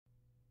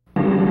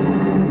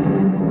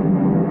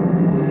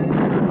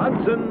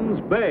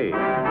Hudson's Bay.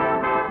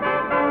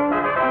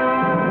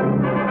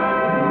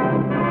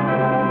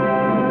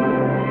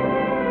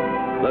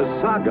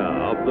 The saga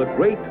of the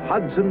great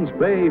Hudson's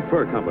Bay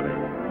Fur Company.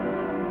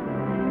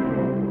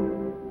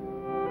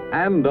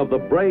 And of the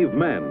brave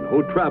men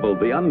who traveled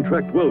the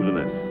untrekked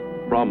wilderness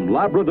from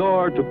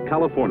Labrador to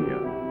California,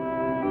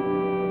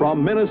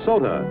 from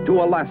Minnesota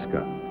to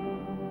Alaska.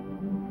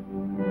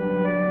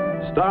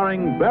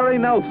 Starring Barry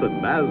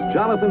Nelson as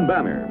Jonathan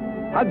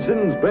Banner,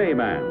 Hudson's Bay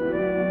Man.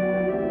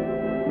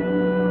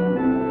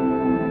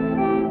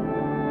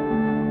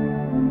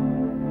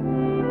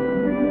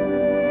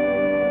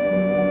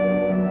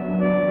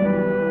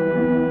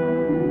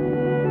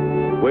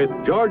 With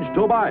George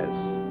Tobias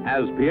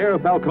as Pierre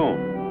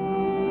Falcone.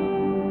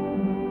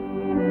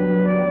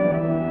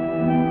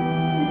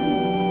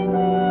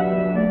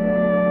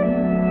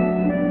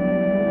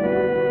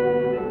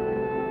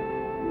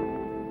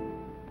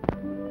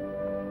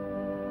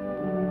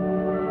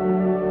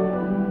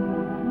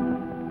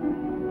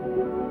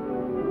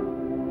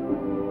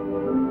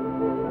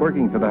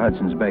 Working for the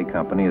Hudson's Bay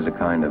Company as a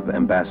kind of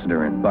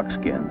ambassador in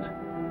buckskins,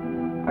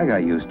 I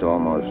got used to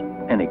almost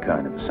any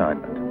kind of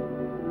assignment.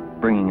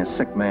 Bringing a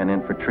sick man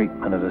in for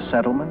treatment at a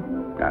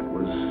settlement, that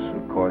was,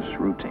 of course,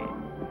 routine.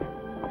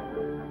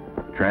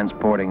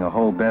 Transporting a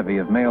whole bevy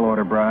of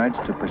mail-order brides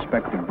to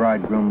prospective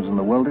bridegrooms in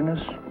the wilderness,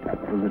 that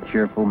was a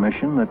cheerful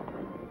mission that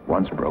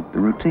once broke the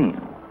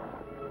routine.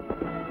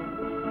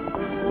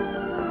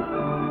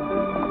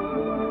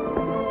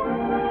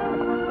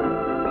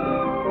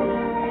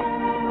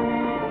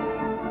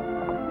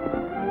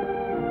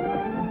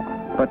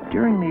 But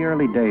during the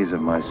early days of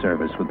my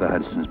service with the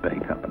Hudson's Bay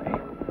Company,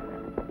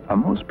 a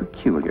most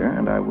peculiar,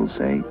 and I will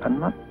say, a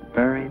not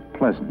very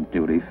pleasant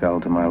duty fell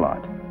to my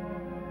lot.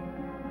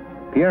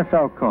 Pierre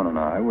Falcone and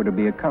I were to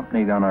be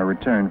accompanied on our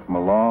return from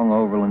a long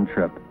overland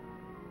trip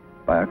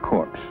by a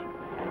corpse.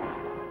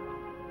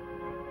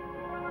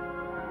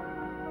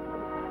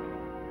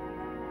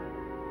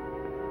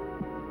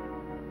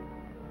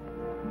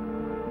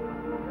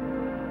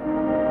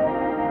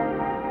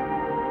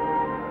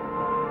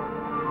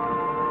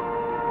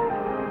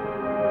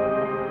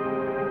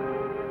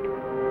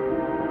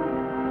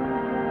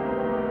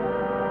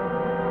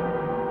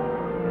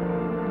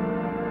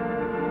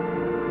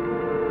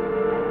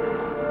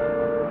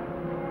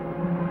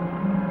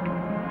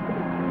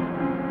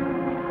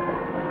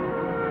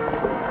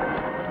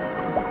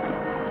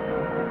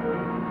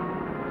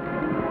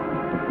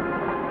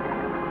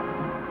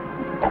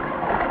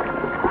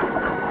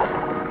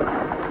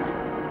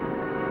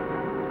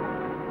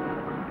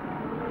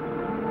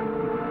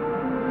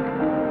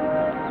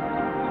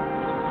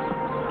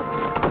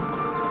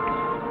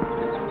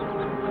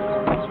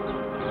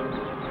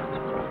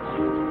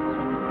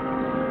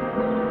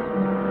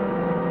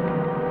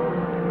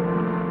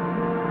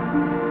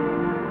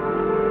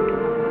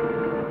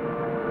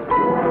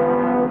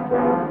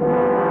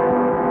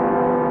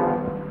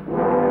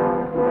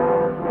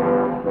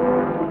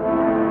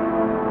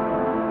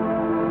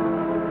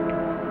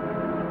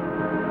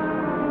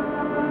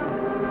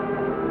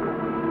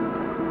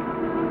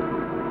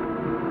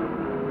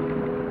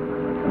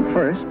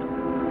 First,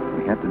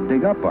 we had to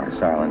dig up our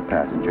silent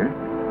passenger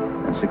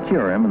and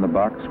secure him in the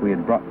box we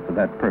had brought for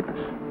that purpose.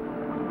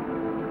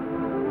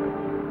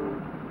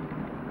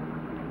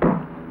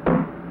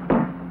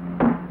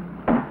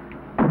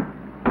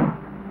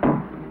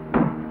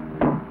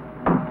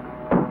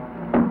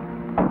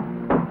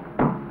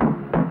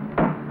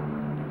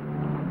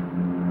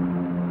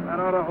 That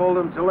ought to hold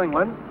him till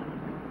England,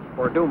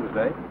 or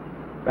doomsday.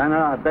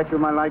 Banner, I bet you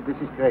my life this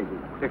is crazy.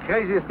 The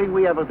craziest thing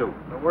we ever do.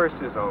 The worst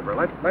is over.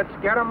 Let's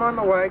get him on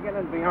the wagon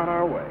and be on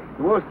our way.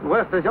 The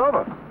worst is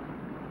over.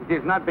 It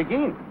is not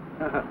begin.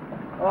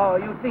 Oh,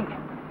 you think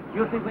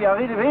we are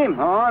rid of him?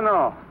 Oh,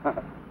 no.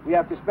 We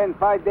have to spend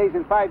 5 days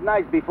and 5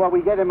 nights before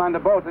we get him on the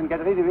boat and get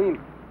rid of him.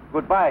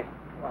 Goodbye.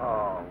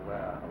 Oh,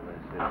 well,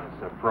 this is a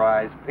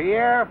surprise.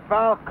 Pierre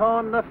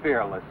Falcone the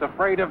Fearless,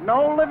 afraid of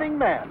no living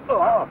man.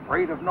 Oh,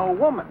 afraid of no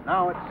woman.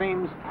 Now, it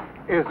seems,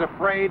 is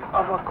afraid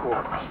of a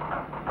corpse.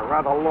 A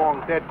rather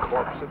long dead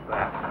corpse at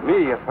that.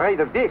 Me afraid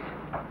of this?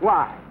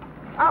 Why?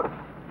 Up!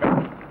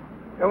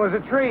 There was a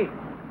tree.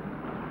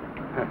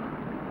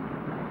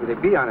 With a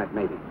bee on it,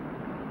 maybe.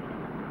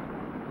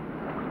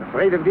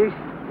 Afraid of this?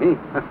 Me?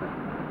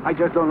 I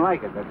just don't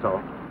like it, that's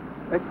all.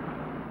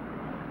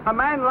 A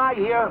man lie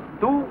here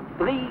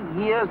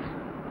 2-3 years,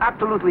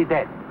 absolutely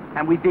dead,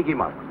 and we dig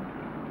him up.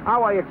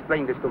 How I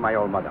explain this to my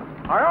old mother?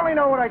 I only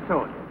know what I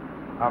told you.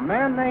 A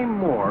man named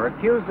Moore,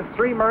 accused of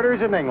 3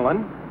 murders in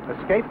England,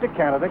 escaped to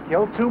Canada,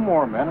 killed 2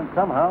 more men, and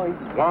somehow he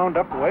wound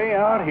up way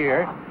out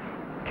here.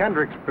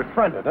 Kendricks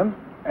befriended him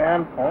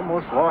and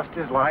almost lost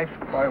his life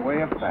by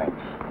way of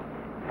thanks.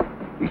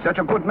 He's such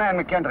a good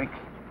man, Kendricks.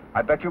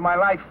 I bet you my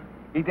life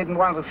he didn't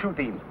want to shoot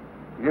him.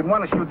 He didn't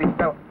want to shoot this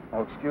fellow.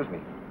 Oh, excuse me.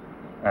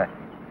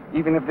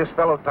 Even if this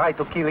fellow tried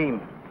to kill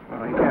him.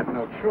 Well, he had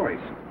no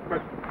choice.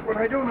 But what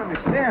I don't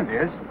understand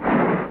is,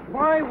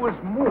 why was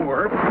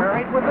Moore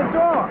buried with a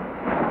dog?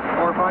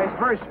 Or vice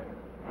versa?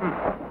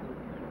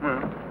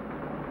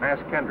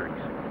 ask Kendricks.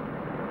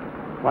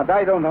 What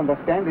I don't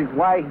understand is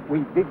why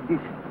we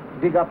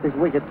dig up this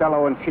wicked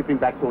fellow and ship him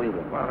back to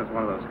England. Well, it's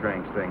one of those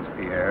strange things,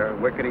 Pierre.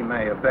 Wicked he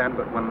may have been,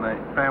 but when the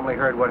family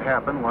heard what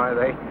happened, why,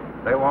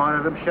 they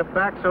wanted him shipped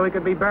back so he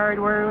could be buried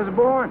where he was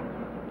born.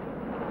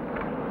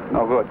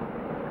 No good.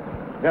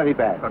 Very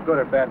bad. Good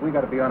or bad, we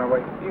got to be on our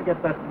way. You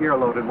get that gear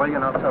loaded, will you?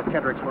 And I'll tell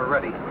Kendricks we're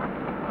ready.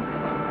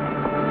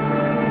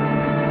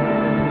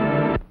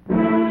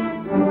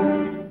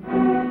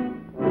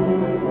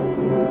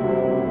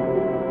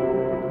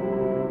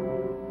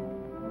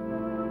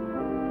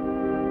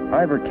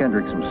 Ivor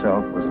Kendricks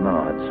himself was an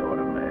odd sort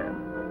of man,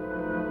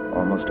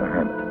 almost a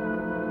hermit.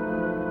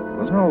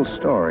 There was an old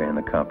story in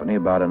the company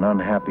about an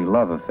unhappy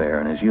love affair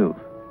in his youth.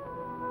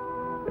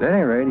 At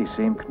any rate, he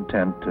seemed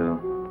content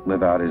to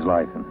live out his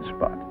life in this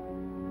spot.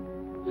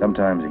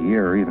 Sometimes a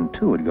year or even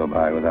two would go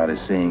by without his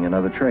seeing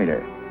another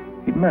trader.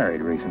 He'd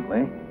married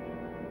recently.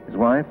 His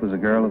wife was a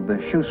girl of the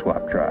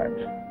shoe-swap tribes.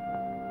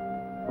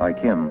 Like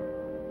him,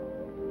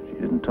 she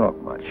didn't talk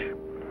much.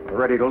 We're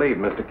ready to leave,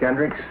 Mr.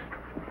 Kendricks.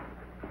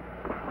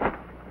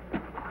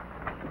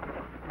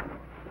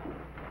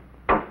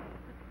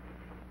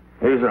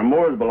 These are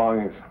Moore's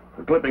belongings.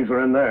 The clippings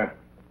are in there.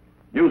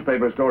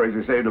 Newspaper stories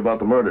he saved about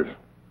the murders.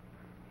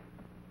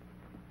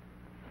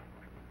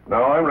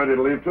 Now I'm ready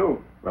to leave, too.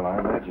 Well, I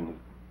imagine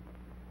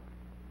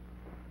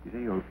you say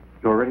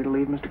you're ready to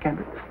leave, Mr.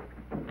 Kendricks?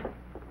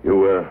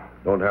 You,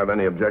 don't have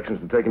any objections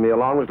to taking me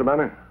along, Mr.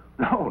 Banner?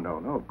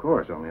 No, of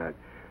course. Only I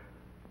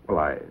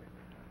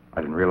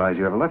didn't realize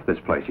you ever left this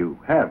place. You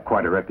have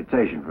quite a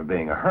reputation for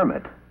being a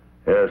hermit.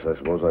 Yes, I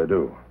suppose I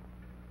do.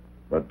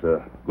 But,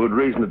 good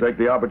reason to take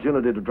the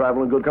opportunity to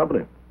travel in good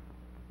company.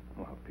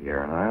 Well,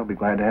 Pierre and I'll be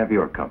glad to have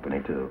your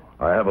company, too.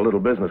 I have a little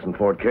business in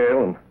Fort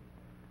Cale, and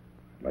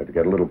I'd like to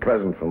get a little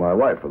present for my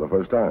wife for the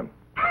first time.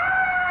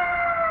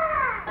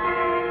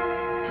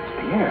 It's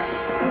Pierre.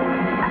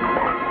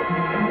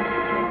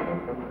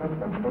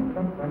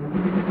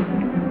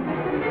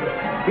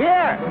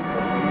 Pierre!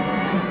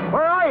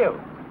 Where are you?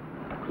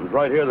 It was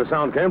right here the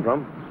sound came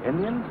from.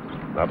 Indians?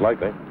 Not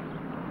likely.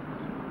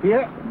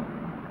 Pierre?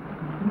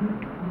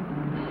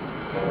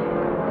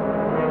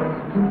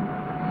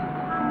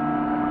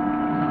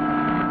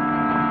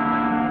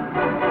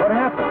 What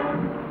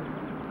happened?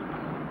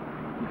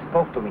 It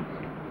spoke to me.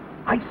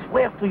 I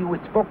swear to you,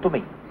 it spoke to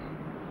me.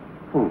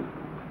 Who?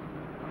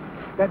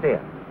 That there.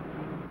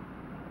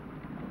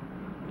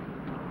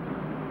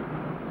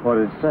 What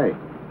did it say?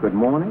 Good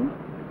morning?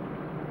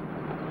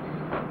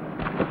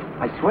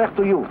 I swear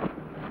to you,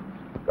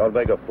 Don't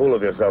make a fool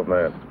of yourself,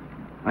 man.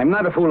 I'm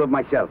not a fool of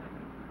myself.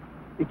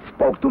 It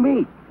spoke to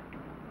me.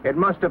 It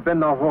must have been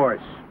the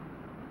horse.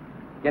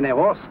 Can a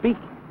horse speak?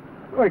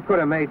 Well, it could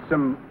have made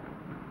some...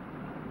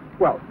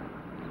 Well,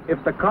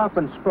 if the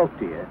coffin spoke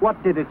to you,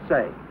 what did it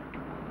say?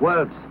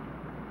 Words.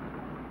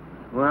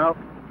 Well,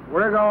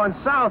 we're going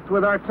south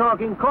with our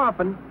talking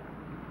coffin.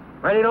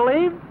 Ready to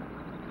leave?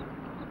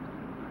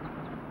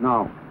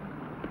 No.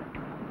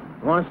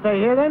 You want to stay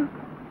here, then?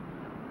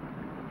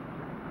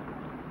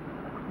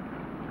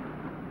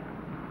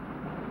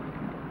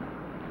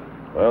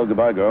 Well,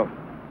 goodbye, girl.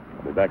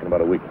 I'll be back in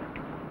about a week.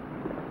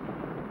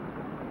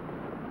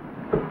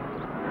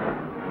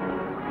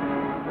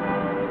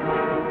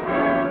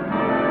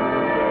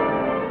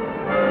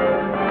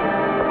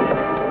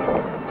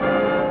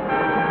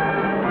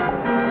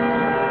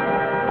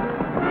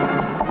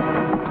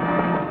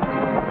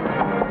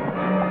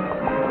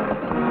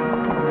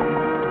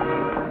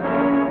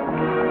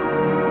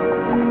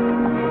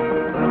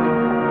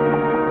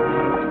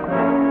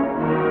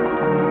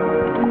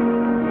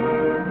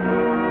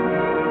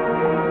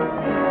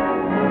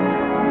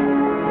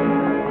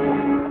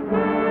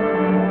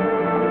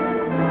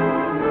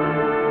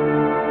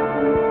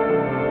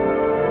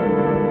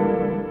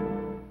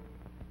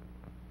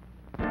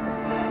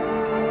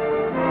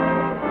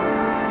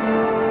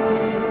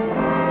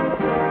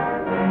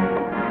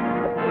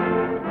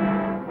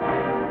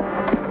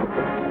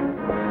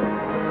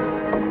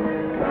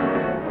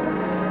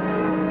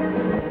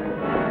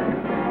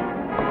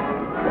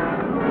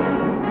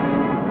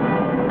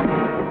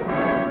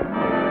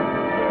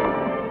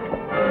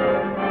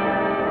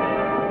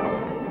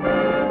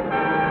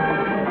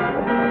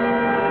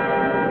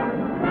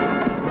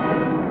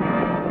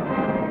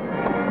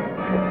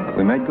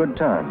 We made good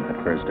time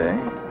that first day.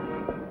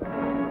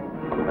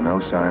 There were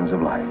no signs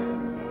of life.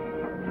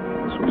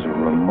 This was a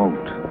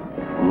remote,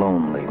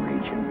 lonely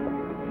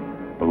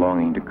region,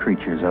 belonging to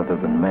creatures other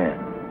than man.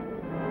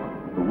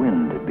 The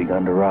wind had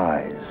begun to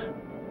rise.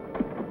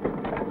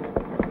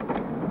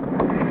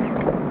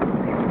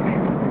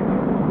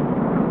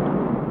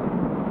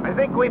 I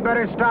think we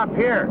better stop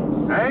here,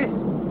 eh?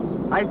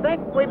 I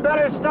think we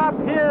better stop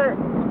here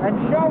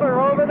and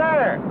shelter over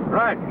there.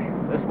 Right.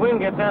 This wind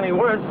gets any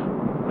worse,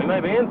 we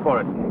may be in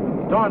for it.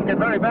 Storms get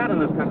very bad in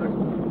this country.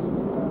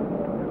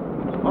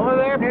 Over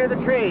there near the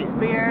trees,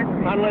 Pierre.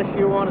 Unless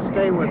you want to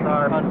stay with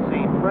our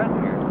unseen friend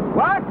here.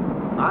 What?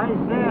 I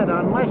said,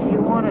 unless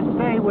you want to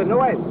stay with...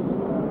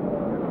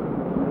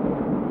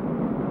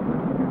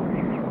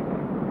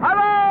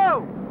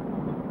 Hello!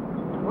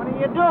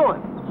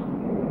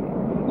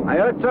 doing? I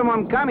heard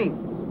someone coming.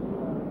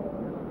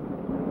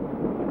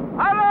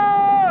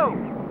 Hello!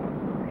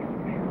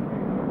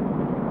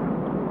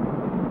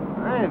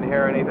 I didn't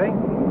hear anything.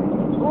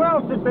 Who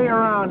else would be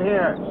around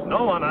here?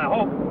 No one, I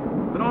hope.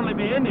 It could only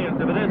be Indians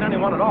if it is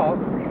anyone at all.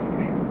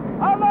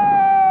 Hello!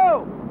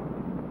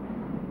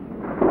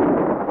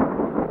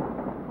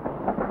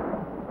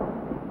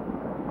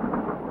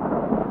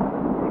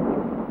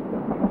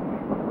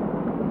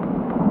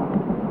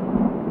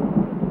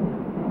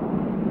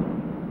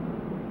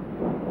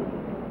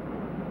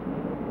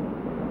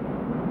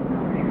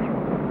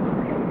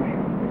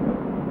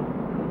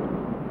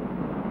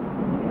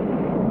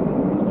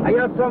 I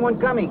heard someone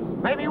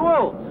coming. Maybe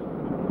wolves.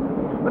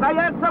 But I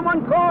heard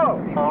someone call.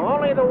 Oh,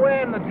 only the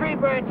wind, the tree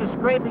branches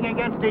scraping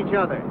against each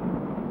other.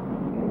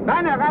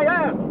 Banner, I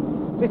heard.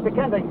 Mr.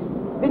 Kendrick,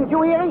 didn't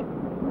you hear it?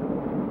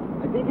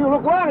 I think you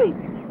look worried.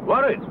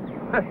 Worried?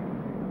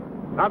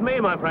 Not me,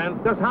 my friend.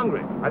 Just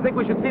hungry. I think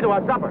we should see to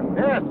our supper.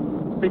 Yes,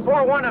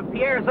 before one of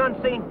Pierre's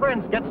unseen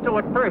friends gets to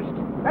it first.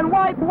 And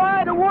why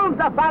the wolves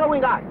are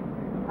following us?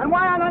 And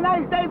why on a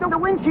nice day the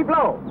wind she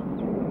blows?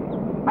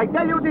 I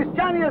tell you, this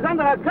Johnny is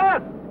under a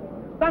curse.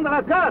 It's under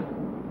a curse.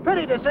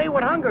 Pity to see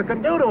what hunger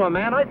can do to a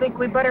man. I think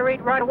we better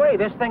eat right away.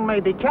 This thing may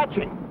be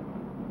catching.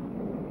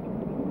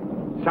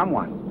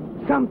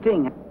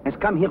 Something has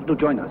come here to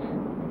join us.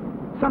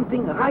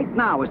 Something right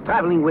now is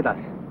traveling with us.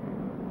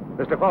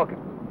 Mr. Falcon,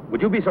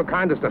 would you be so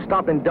kind as to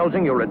stop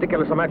indulging your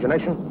ridiculous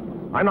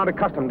imagination? I'm not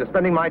accustomed to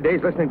spending my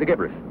days listening to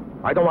gibberish.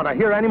 I don't want to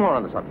hear any more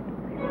on the subject.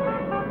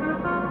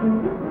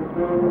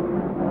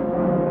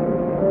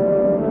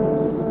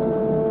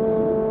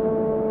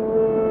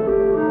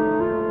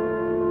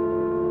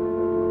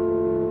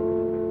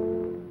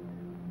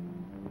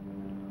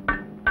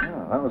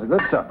 That was a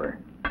good supper.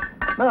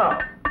 Now,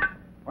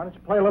 why don't you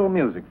play a little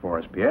music for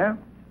us, Pierre?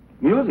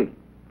 Music?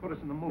 Put us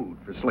in the mood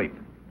for sleep.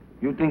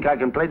 You think I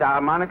can play the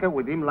harmonica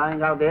with him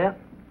lying out there?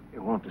 It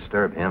won't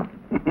disturb him.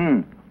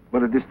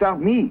 But it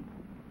disturbed me.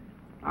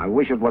 I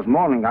wish it was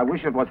morning. I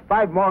wish it was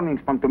 5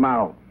 mornings from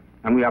tomorrow.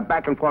 And we are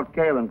back in Fort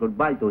Cale and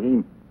goodbye to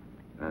him.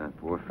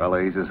 Poor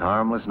fellow, he's as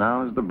harmless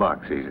now as the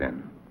box he's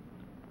in.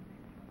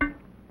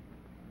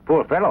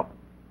 Poor fellow.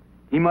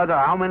 He murdered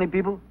how many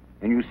people?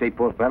 And you say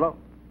poor fellow?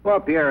 Well,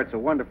 Pierre, it's a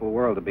wonderful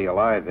world to be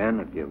alive in.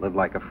 If you live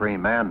like a free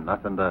man,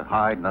 nothing to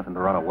hide, nothing to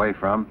run away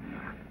from.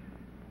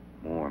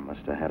 Moore must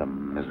have had a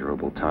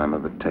miserable time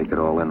of it, take it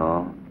all in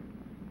all.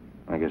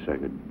 I guess I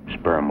could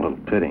spare him a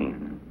little pity.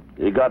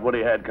 He got what he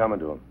had coming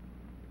to him.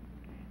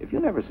 If you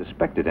never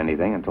suspected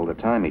anything until the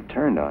time he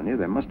turned on you,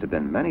 there must have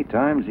been many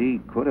times he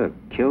could have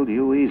killed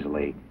you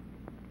easily.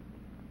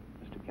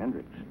 Mr.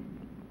 Kendricks,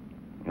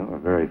 you're a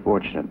very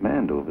fortunate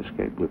man to have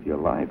escaped with your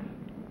life.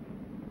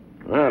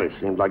 Well, he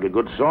seemed like a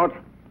good sort.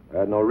 I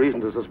had no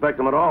reason to suspect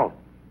him at all.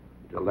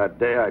 Until that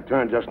day, I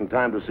turned just in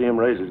time to see him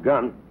raise his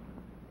gun.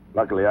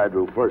 Luckily, I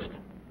drew first.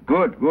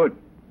 Good.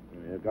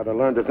 You've got to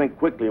learn to think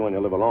quickly when you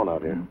live alone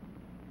out here.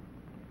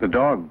 The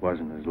dog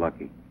wasn't as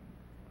lucky.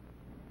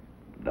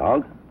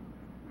 Dog?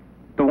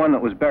 The one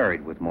that was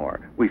buried with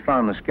Moore. We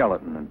found the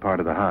skeleton and part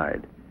of the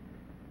hide.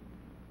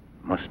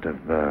 Must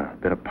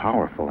have been a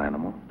powerful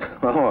animal.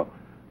 Oh,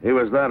 he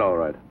was that all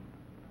right.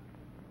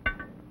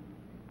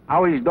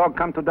 How his dog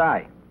come to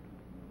die?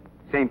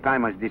 Same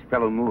time as this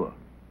fellow Moore.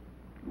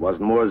 It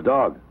wasn't Moore's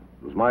dog.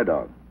 It was my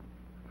dog.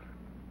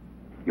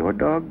 Your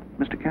dog,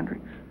 Mr.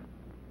 Kendricks?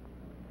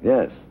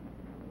 Yes.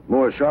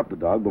 Moore shot the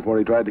dog before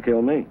he tried to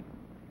kill me.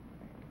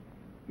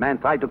 Man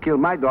tried to kill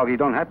my dog, he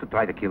don't have to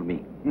try to kill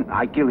me.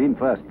 I kill him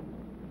first.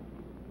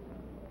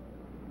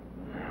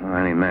 Well,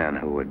 any man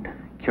who would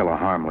kill a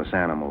harmless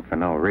animal for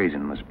no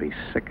reason must be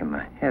sick in the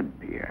head,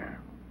 Pierre.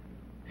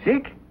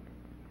 Sick?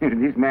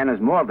 This man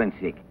is more than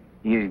sick.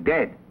 He is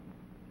dead.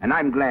 And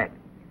I'm glad.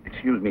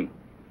 Excuse me.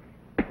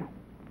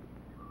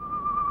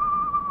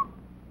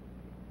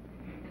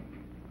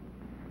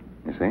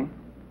 You see?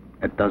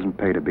 It doesn't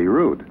pay to be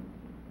rude.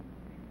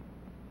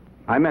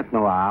 I meant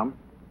no harm.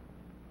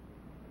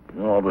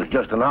 No, it was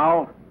just an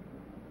owl.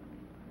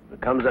 If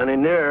it comes any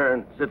nearer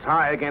and sits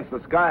high against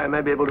the sky, I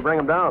may be able to bring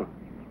him down.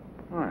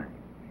 Why?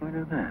 Why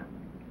do that?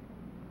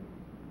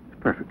 It's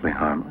perfectly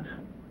harmless.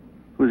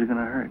 Who's he going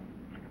to hurt?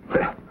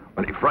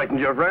 Well, he frightened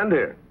your friend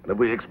here. And if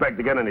we expect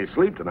to get any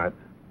sleep tonight...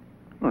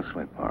 We'll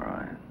sleep all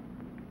right.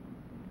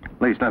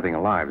 At least nothing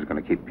alive is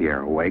going to keep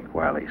Pierre awake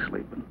while he's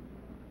sleeping.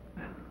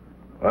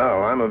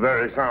 Well, I'm a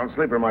very sound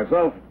sleeper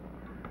myself.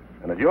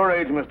 And at your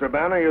age, Mr.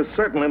 Banner, you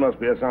certainly must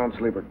be a sound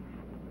sleeper.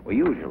 Well,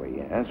 usually,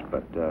 yes,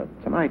 but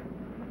tonight,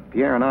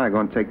 Pierre and I are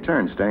going to take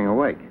turns staying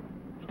awake.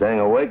 Staying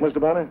awake,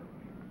 Mr. Banner?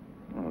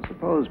 Well,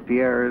 suppose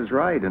Pierre is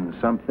right and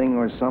something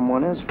or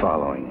someone is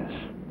following us.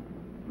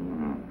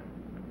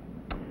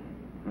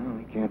 Well,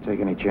 we can't take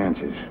any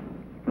chances.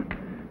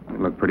 We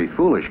look pretty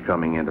foolish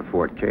coming into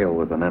Fort Cale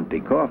with an empty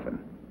coffin.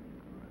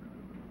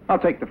 I'll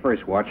take the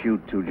first watch.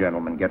 You two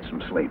gentlemen get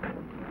some sleep.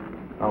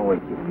 I'll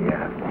wake you,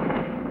 Pierre.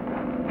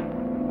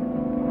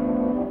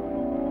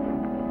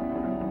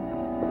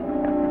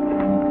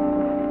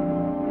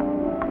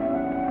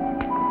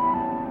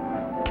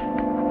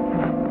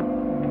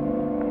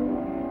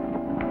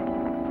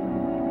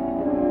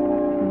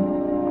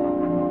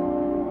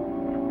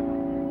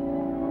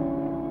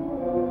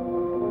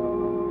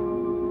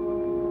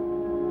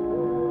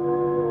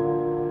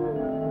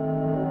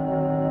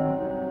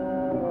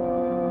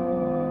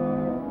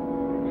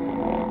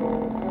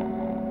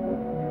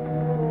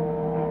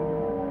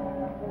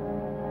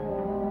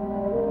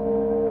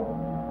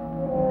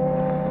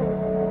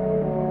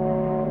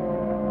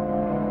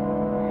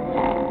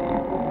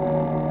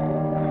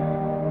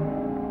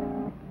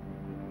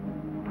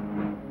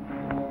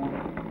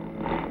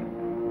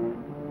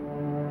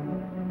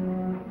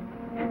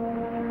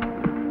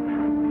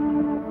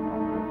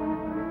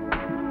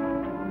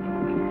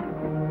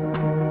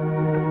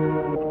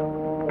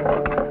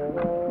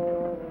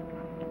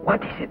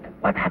 What is it?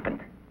 What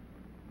happened?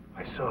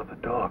 I saw the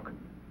dog.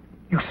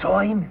 You saw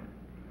him?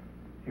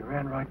 He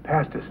ran right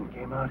past us and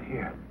came out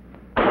here.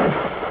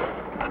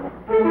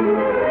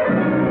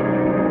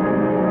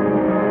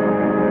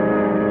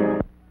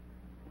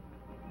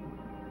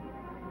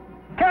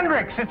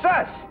 Kendricks, it's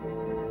us!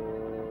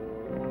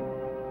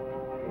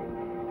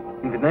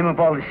 In the name of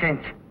all the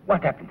saints,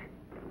 what happened?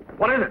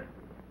 What is it?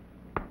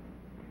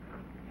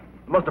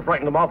 You must have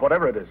frightened them off,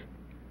 whatever it is.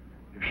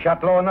 You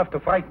shot low enough to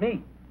frighten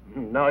me.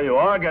 Now you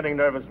are getting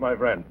nervous, my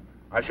friend.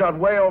 I shot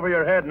way over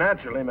your head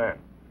naturally, man.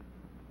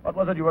 What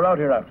was it you were out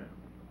here after?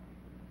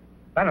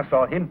 I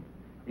saw him.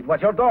 It was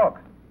your dog.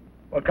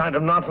 What kind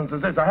of nonsense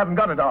is this? I haven't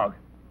got a dog.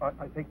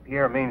 I think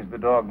Pierre means the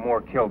dog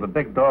Moore killed, the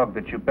big dog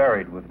that you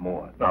buried with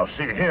Moore. Now,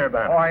 see here,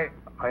 man. Oh,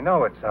 I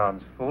know it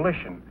sounds foolish,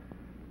 and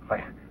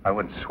I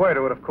wouldn't swear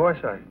to it, of course.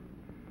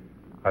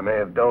 I may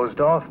have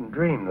dozed off and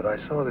dreamed that I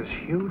saw this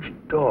huge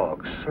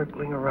dog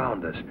circling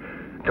around us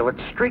till it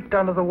streaked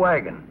onto the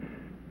wagon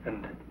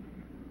and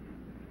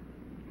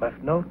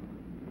left no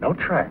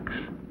tracks.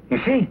 You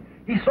see?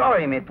 He saw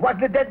him. It was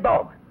the dead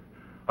dog.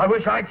 I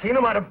wish I'd seen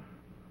him. I'd have...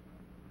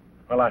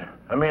 Well,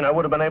 I mean, I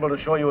would have been able to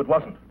show you it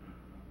wasn't.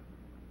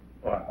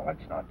 Well,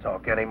 let's not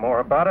talk any more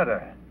about it.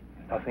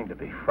 Nothing to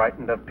be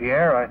frightened of,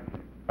 Pierre.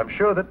 I'm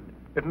sure that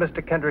if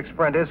Mr. Kendrick's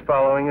friend is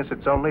following us,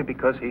 it's only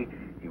because he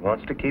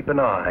wants to keep an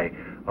eye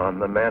on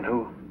the man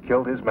who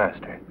killed his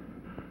master.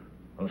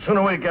 Well, the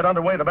sooner we get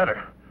underway, the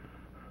better.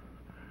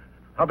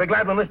 I'll be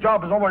glad when this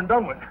job is over and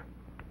done with.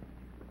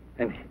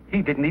 And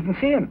he didn't even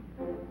see him.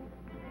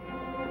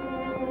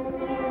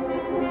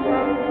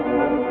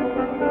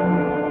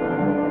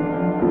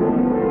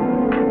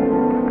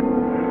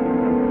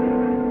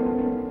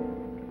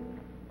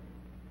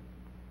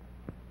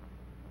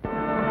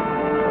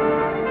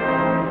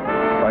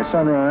 By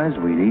sunrise,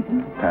 we'd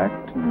eaten,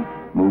 packed, and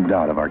moved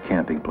out of our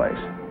camping place.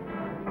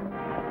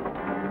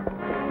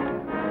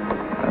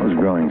 I was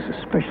growing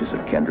suspicious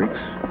of Kendrick's.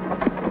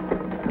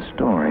 The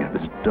story of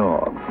his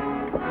dog.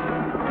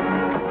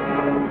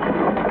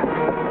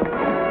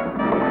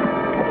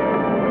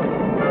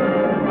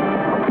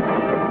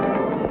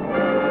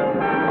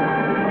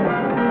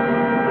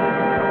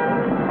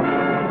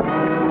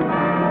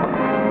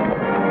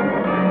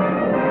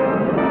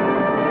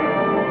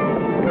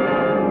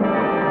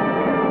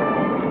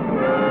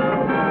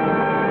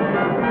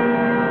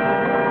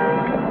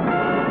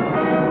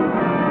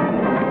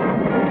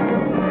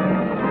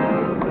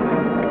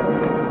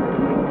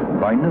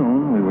 By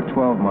noon, we were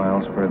 12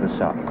 miles further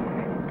south.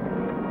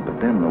 But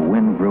then the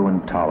wind grew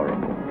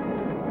intolerable,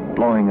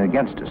 blowing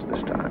against us this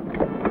time.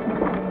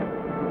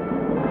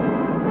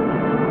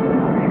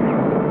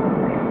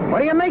 What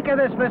do you make of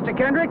this, Mr.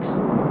 Kendricks?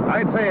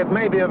 I'd say it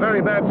may be a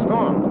very bad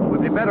storm.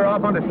 We'd be better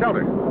off under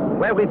shelter.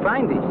 Where we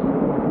find this?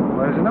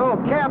 Well, there's an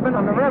old cabin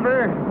on the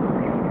river.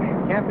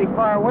 Can't be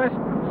far west.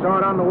 Saw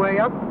it on the way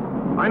up.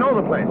 I know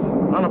the place.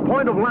 On a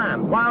point of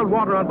land, wild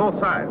water on both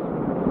sides.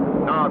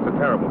 No, it's a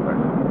terrible place.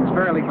 It's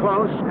fairly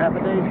close. Half a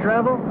day's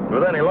travel.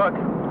 With any luck.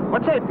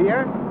 What's it,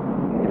 Pierre?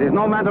 It is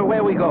no matter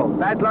where we go.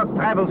 Bad luck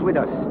travels with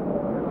us.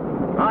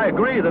 I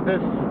agree that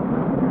this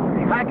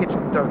package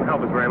doesn't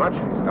help us very much.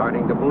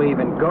 Starting to believe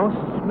in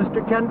ghosts,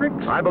 Mr.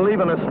 Kendricks? I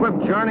believe in a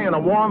swift journey and a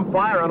warm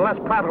fire and less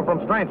prattle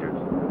from strangers.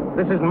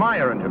 This isn't my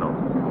errand, you know.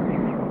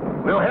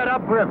 We'll head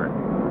upriver.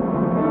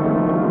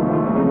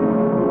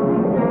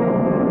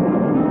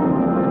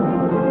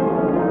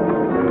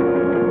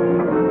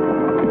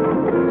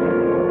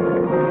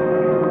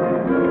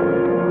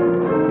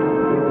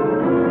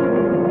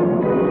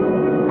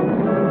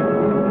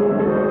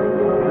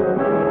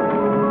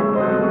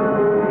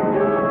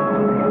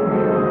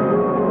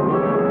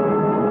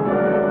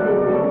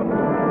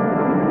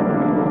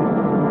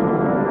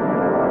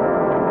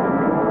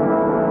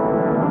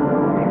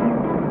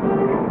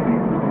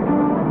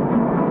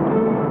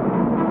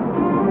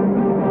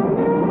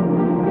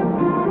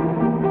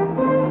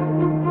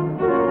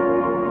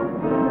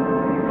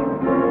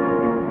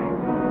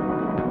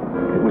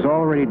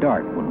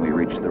 Dark when we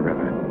reached the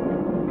river.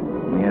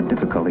 We had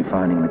difficulty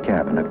finding the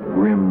cabin, a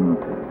grim,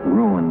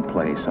 ruined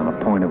place on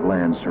a point of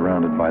land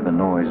surrounded by the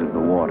noise of the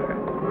water.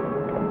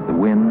 The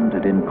wind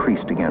had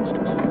increased against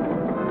us.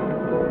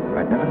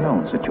 I'd never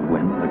known such a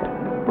wind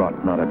that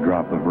brought not a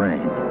drop of rain.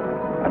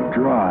 A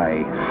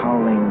dry,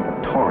 howling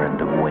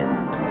torrent of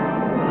wind.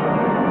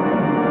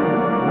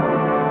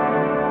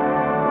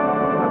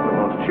 Not the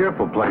most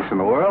cheerful place in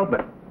the world,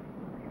 but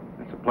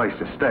it's a place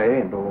to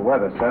stay until the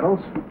weather settles.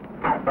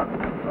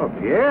 Oh,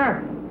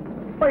 Pierre,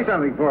 play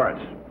something for us.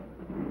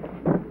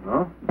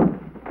 Huh?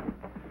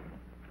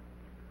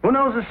 Who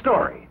knows a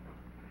story?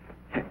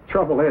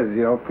 Trouble is,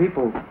 you know,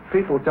 people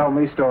tell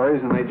me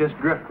stories and they just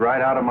drift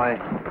right out of my...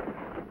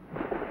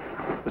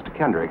 Mr.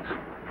 Kendricks,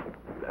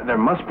 there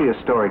must be a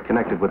story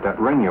connected with that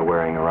ring you're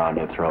wearing around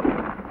your throat.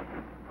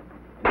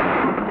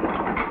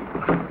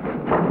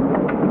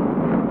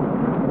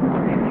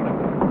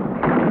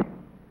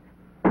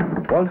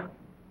 What?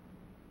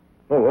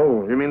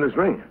 Oh, you mean this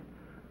ring?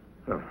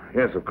 Oh,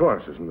 yes, of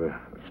course. Isn't there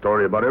a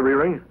story about every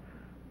ring?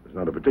 There's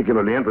not a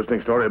particularly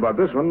interesting story about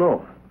this one,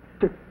 no.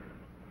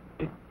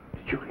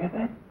 Did you hear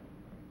that?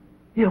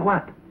 Hear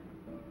what?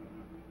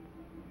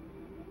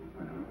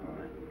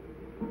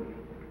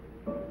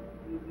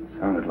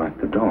 Sounded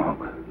like the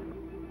dog.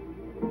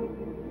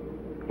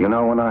 You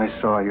know, when I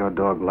saw your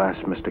dog last,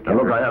 Mr. Kendrick...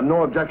 Now, look, I have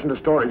no objection to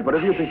stories, but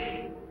if you think...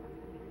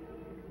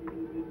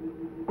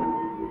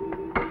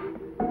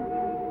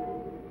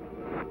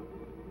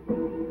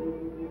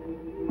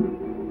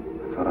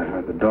 I thought I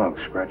heard the dog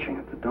scratching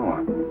at the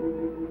door.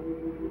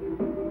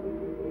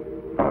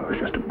 Oh, it was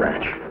just a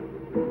branch.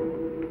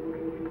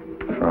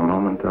 For a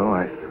moment, though,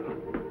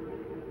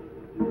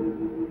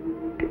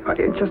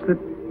 it's just that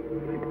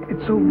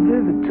it's so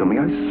vivid to me.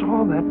 I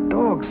saw that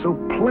dog so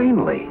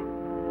plainly.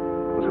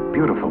 It was a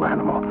beautiful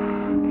animal.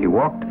 He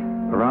walked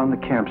around the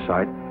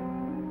campsite,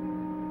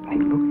 and he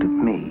looked at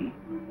me,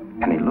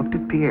 and he looked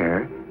at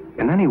Pierre,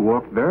 and then he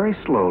walked very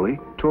slowly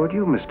toward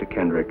you, Mr.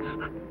 Kendricks.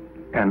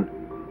 And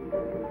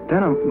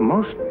then a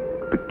most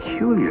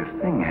peculiar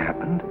thing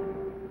happened.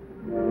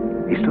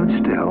 He stood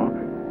still,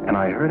 and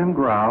I heard him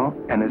growl,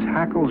 and his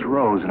hackles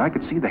rose, and I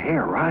could see the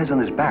hair rise on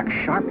his back,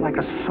 sharp like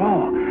a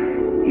saw.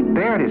 He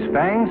bared his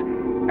fangs,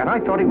 and I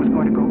thought he was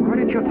going to go right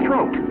at your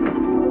throat.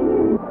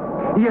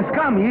 He has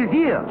come. He is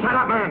here. Shut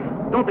up,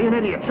 man. Don't be an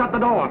idiot. Shut the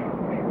door.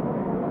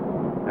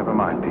 Never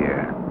mind,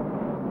 Pierre.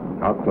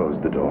 I'll close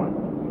the door.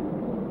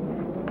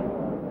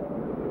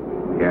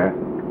 Pierre?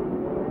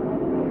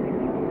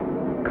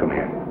 Come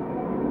here.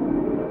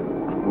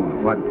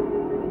 What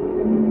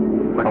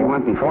do you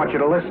want me for? I want you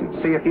to listen.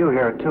 See if you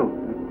hear it, too.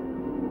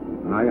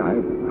 I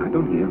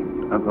don't hear.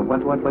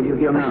 What do you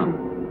hear now?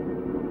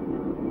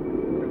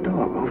 The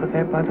dog over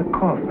there by the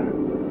coffin.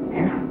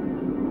 Here?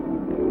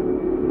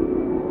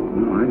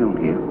 No, I don't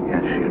hear.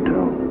 Yes, you do.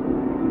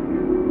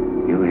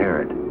 You hear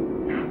it.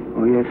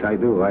 Oh, yes, I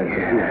do.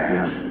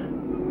 Yes.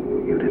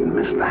 You didn't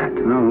miss that.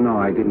 No,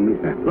 I didn't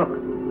miss that. Look.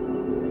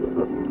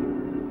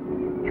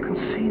 You can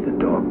see the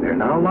dog there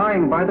now,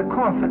 lying by the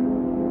coffin.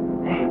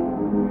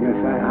 Yes,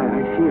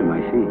 I see him.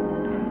 I see.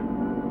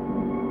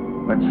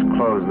 Let's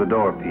close the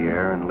door,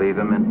 Pierre, and leave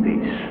him in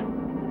peace.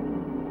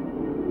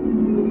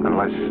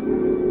 Unless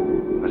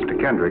Mr.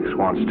 Kendricks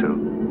wants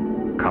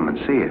to come and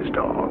see his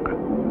dog.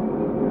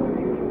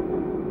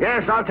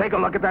 Yes, I'll take a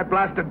look at that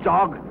blasted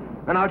dog,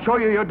 and I'll show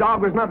you your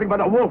dog was nothing but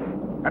a wolf,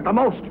 at the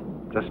most.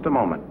 Just a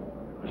moment,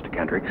 Mr.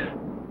 Kendricks.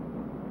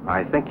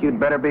 I think you'd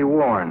better be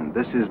warned.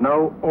 This is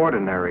no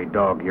ordinary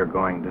dog you're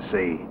going to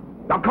see.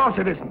 Of course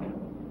it isn't.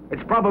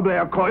 It's probably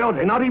a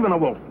coyote, not even a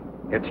wolf.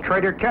 It's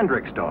Trader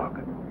Kendrick's dog.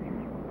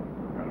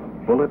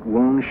 Bullet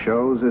wound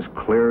shows as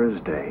clear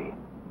as day.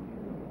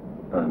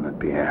 Doesn't it,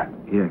 Pierre?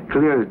 Yeah,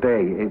 clear as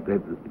day.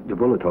 The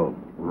bullet hole.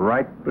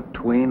 Right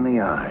between the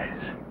eyes.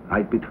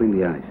 Right between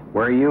the eyes.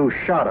 Where you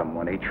shot him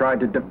when he tried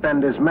to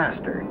defend his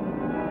master.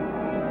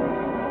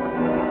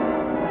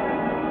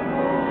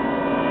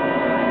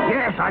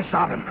 Yes, I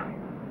shot him.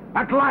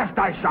 At last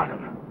I shot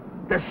him.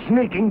 The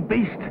sneaking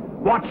beast,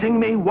 watching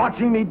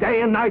me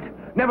day and night,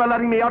 never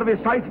letting me out of his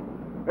sight.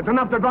 It's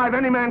enough to drive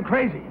any man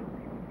crazy.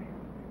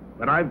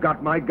 But I've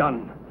got my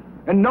gun,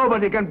 and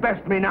nobody can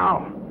best me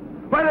now.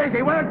 Where is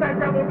he? Where's that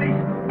devil beast?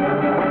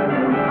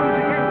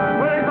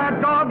 Where is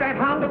that dog, that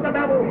hound of the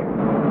devil?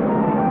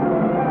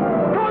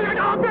 Throw your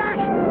dog back!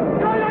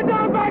 Throw your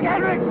dog back,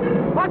 Hendricks!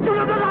 Want you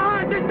to the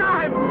heart this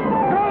time!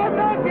 Throw him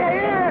back, you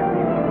hear?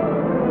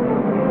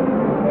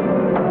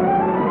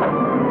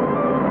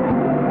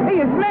 He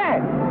is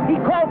mad. He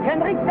called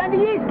Kendricks, and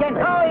he is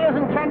Kendricks. No, he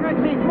isn't Kendricks.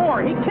 He's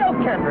more. He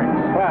killed Kendricks.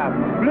 Well,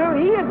 Blue,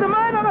 he is the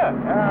murderer.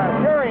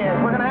 Sure he is.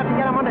 We're going to have to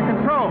get him under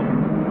control.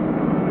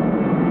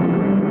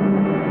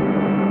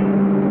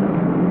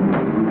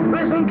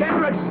 Listen,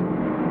 Kendricks.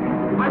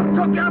 I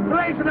took your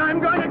place, and I'm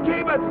going to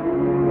keep it.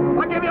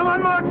 I'll give you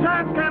one more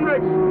chance,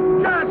 Kendricks.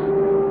 Just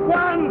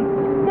one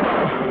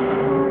more.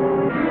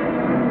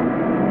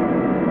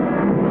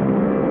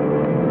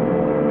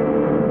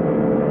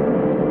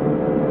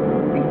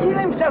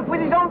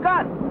 With his own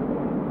gun.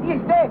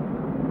 He's dead.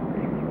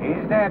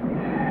 He's dead.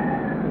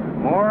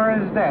 Moore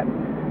is dead.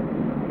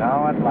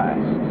 Now at last.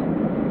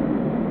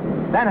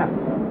 Banner.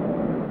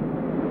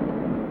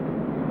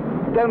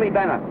 Tell me,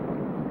 Banner.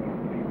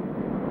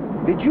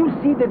 Did you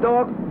see the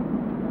dog?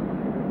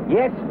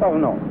 Yes or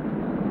no?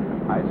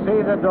 I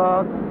see the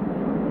dog.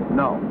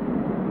 No.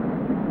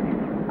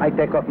 I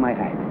take off my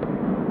hat.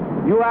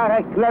 You are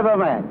a clever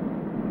man.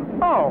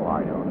 Oh,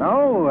 I don't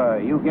know.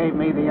 You gave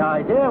me the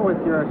idea with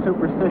your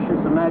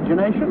superstitious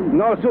imagination.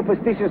 No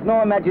superstitious,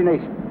 no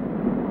imagination.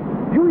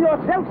 You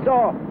yourself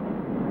saw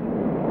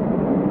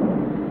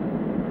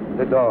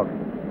the dog.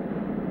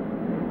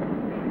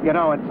 You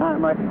know, in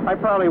time, I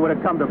probably would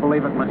have come to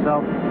believe it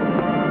myself.